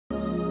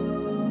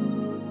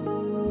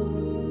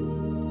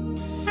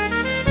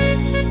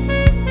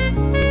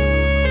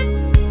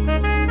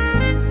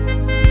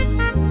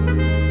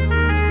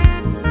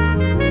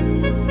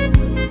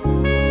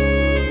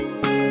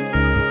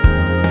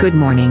Good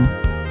morning.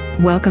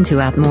 Welcome to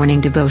Out Morning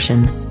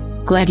Devotion.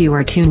 Glad you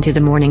are tuned to the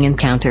Morning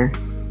Encounter.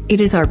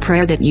 It is our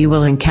prayer that you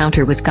will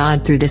encounter with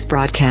God through this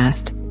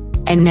broadcast.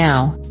 And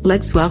now,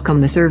 let's welcome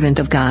the servant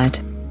of God.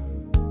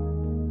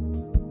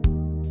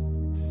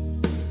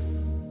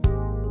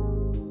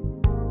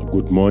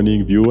 Good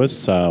morning,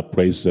 viewers.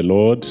 Praise the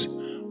Lord.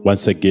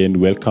 Once again,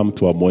 welcome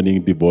to our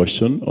morning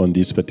devotion on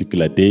this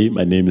particular day.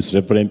 My name is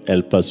Reverend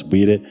Elphas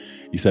Bwire.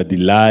 It's a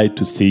delight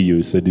to see you.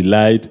 It's a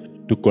delight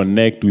to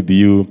connect with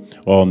you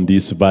on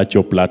this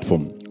virtual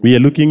platform. We are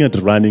looking at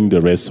running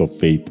the race of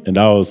faith, and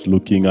I was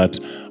looking at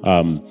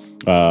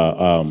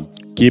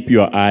keep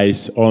your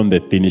eyes on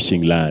the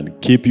finishing line.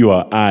 Keep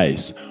your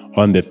eyes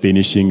on the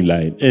finishing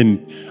line.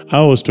 And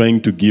I was trying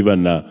to give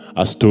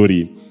a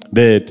story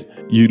that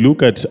you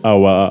look at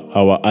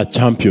our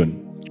champion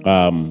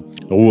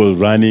who was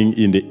running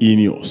in the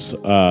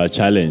Ineos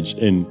challenge,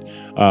 and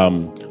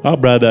our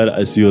brother,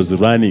 as he was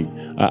running,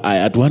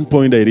 at one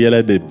point I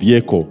realized the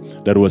vehicle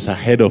that was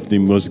ahead of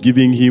him was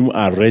giving him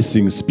a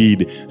racing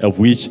speed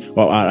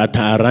at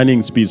a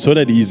running speed, so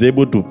that he is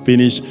able to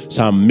finish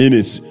some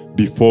minutes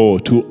before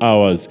 2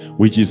 hours,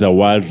 which is a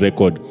world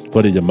record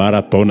for the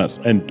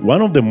marathoners. And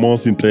one of the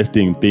most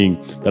interesting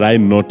things that I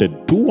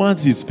noted,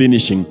 towards his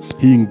finishing,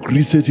 he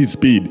increases his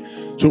speed.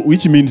 So,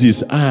 which means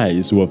his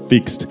eyes were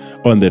fixed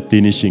on the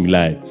finishing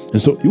line. And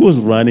so he was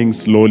running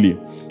slowly,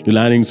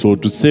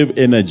 to save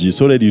energy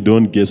so that you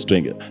don't get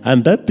strength.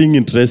 And that thing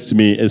interests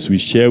me as we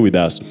share with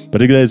us,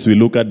 particularly as we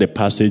look at the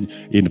passage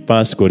in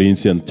 1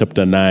 Corinthians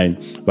chapter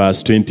 9,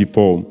 verse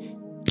 24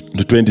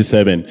 to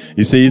 27.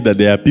 He says that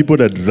there are people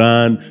that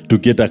run to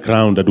get a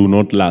crown that will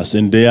not last,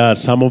 and there are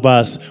some of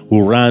us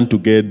who run to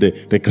get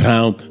the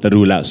crown that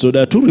will last. So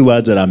there are two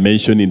rewards that are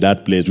mentioned in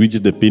that place, which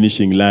is the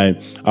finishing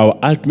line. Our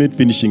ultimate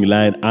finishing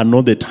line are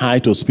not the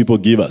titles people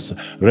give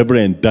us: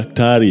 Reverend,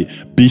 Doctor,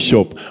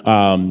 Bishop,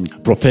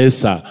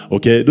 Professor.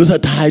 Okay, those are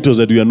titles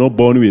that we are not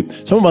born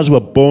with. Some of us were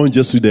born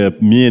just with the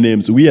mere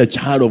names. We are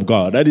child of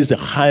God. That is the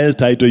highest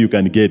title you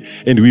can get,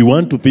 and we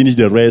want to finish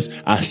the rest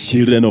as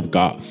children of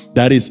God.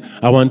 That is,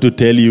 I want to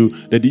tell you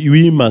that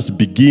we must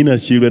begin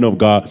as children of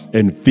God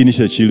and finish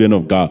as children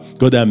of God.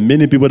 Because there are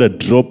many people that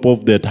drop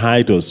off their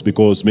titles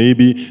because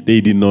maybe they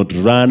did not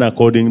run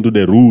according to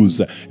the rules.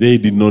 They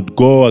did not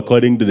go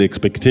according to the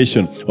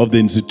expectation of the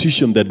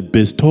institution that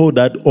bestowed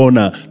that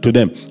honor to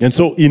them. And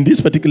so in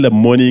this particular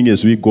morning,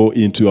 as we go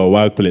into our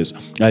workplace,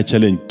 I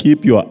challenge,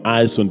 keep your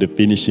eyes on the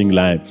finishing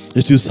line.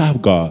 As you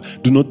serve God,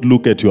 do not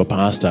look at your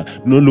pastor.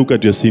 Do not look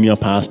at your senior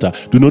pastor.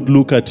 Do not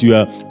look at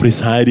your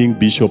presiding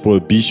bishop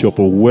or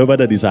whoever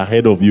that is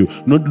ahead of you.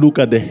 Not look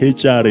at the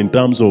HR in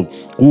terms of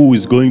who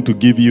is going to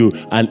give you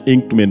an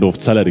increment of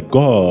salary.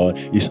 God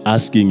is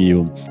asking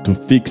you to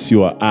fix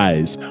your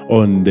eyes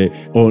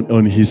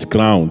on his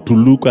crown, to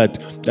look at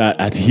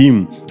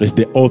him as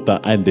the author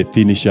and the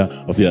finisher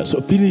of your life.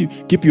 So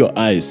keep your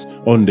eyes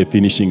on the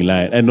finishing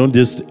line, and not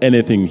just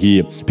anything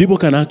here. People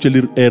can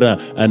actually err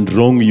and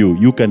wrong you.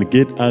 You can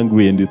get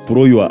angry and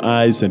throw your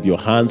eyes and your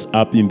hands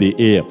up in the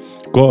air.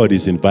 God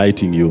is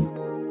inviting you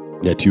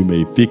that you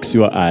may fix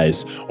your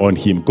eyes on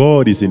him.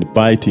 God is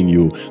inviting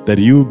you that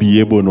you be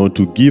able not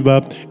to give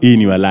up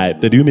in your life,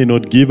 that you may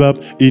not give up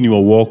in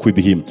your walk with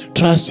him.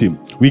 Trust him.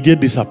 We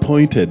get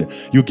disappointed,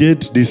 you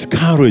get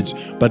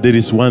discouraged, but there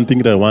is one thing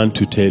that I want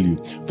to tell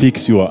you: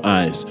 fix your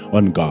eyes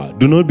on God.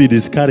 Do not be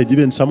discouraged.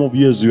 Even some of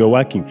you, as you are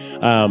working,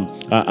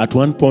 at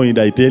one point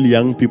I tell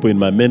young people in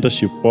my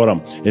mentorship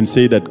forum and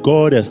say that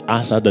God has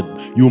asked us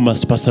that you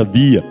must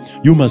persevere,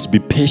 you must be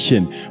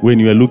patient when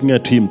you are looking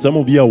at him. Some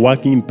of you are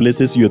working in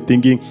places you're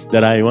thinking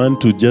that I want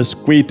to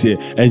just quit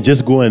and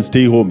just go and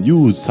stay home. You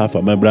will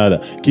suffer, my brother.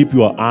 Keep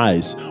your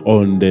eyes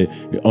on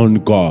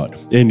God,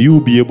 and you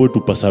will be able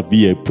to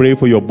persevere. Pray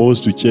for your boss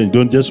to change.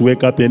 Don't just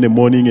wake up in the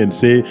morning and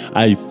say,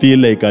 I feel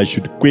like I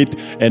should quit,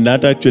 and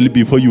that actually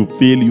before you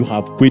feel you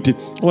have quit it.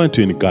 I want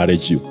to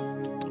encourage you.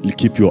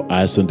 Keep your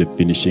eyes on the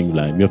finishing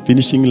line. Your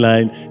finishing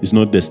line is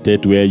not the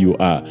state where you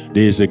are.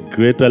 There is a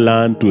greater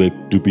land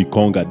to be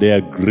conquered. There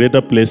are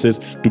greater places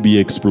to be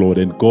explored,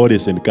 and God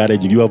is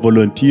encouraging you. You are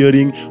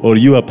volunteering, or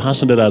you are a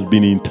person that has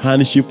been in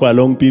internship for a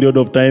long period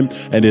of time,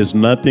 and there's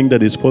nothing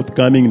that is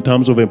forthcoming in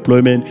terms of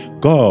employment.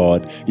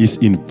 God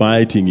is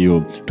inviting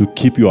you to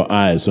keep your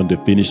eyes on the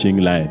finishing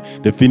line.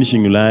 The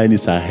finishing line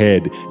is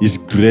ahead, is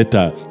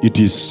greater, it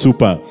is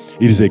super,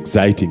 it is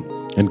exciting,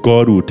 and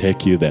God will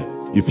take you there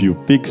if you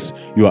fix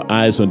your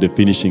eyes on the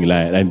finishing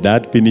line, and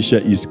that finisher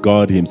is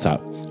God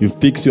himself. You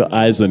fix your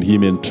eyes on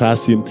him and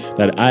trust him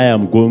that I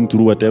am going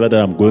through whatever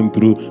that I'm going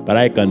through, but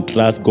I can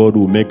trust God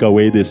will make a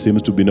way there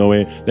seems to be no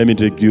way. Let me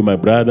take you, my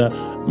brother,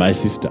 my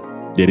sister.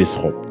 There is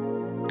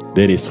hope.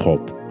 There is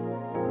hope.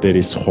 There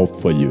is hope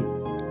for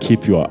you.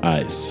 Keep your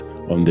eyes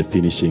on the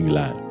finishing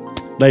line.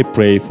 And I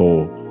pray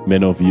for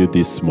many of you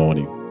this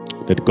morning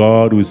that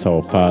God, who is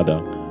our Father,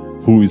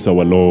 who is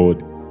our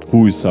Lord,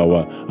 who is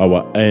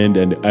our end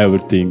and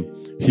everything,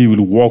 he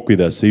will walk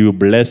with us. He will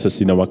bless us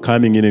in our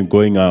coming in and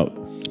going out.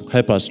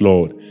 Help us,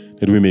 Lord,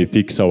 that we may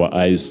fix our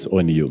eyes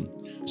on you.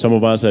 Some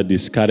of us are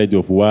discouraged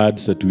of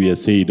words that we have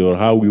said, or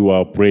how we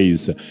were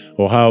praised,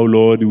 or how,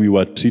 Lord, we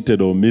were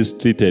treated or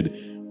mistreated.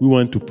 We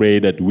want to pray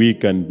that we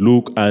can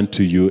look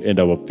unto you and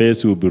our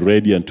face will be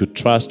ready and to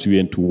trust you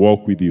and to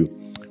walk with you.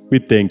 We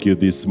thank you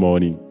this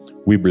morning.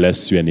 We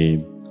bless your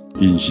name.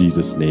 In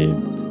Jesus'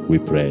 name we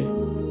pray.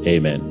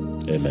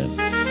 Amen. Amen.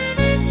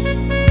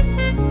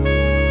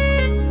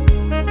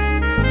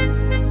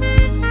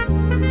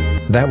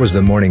 That was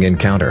the Morning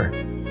Encounter.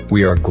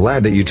 We are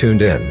glad that you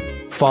tuned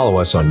in. Follow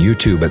us on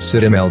YouTube at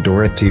CITAM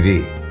Eldoret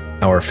TV.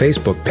 Our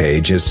Facebook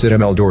page is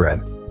CITAM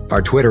Eldoret.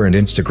 Our Twitter and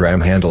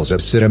Instagram handles at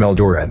CITAM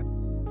Eldoret.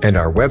 And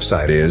our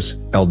website is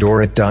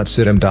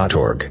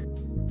eldoret.citam.org.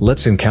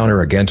 Let's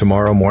encounter again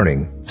tomorrow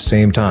morning,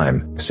 same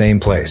time, same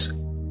place.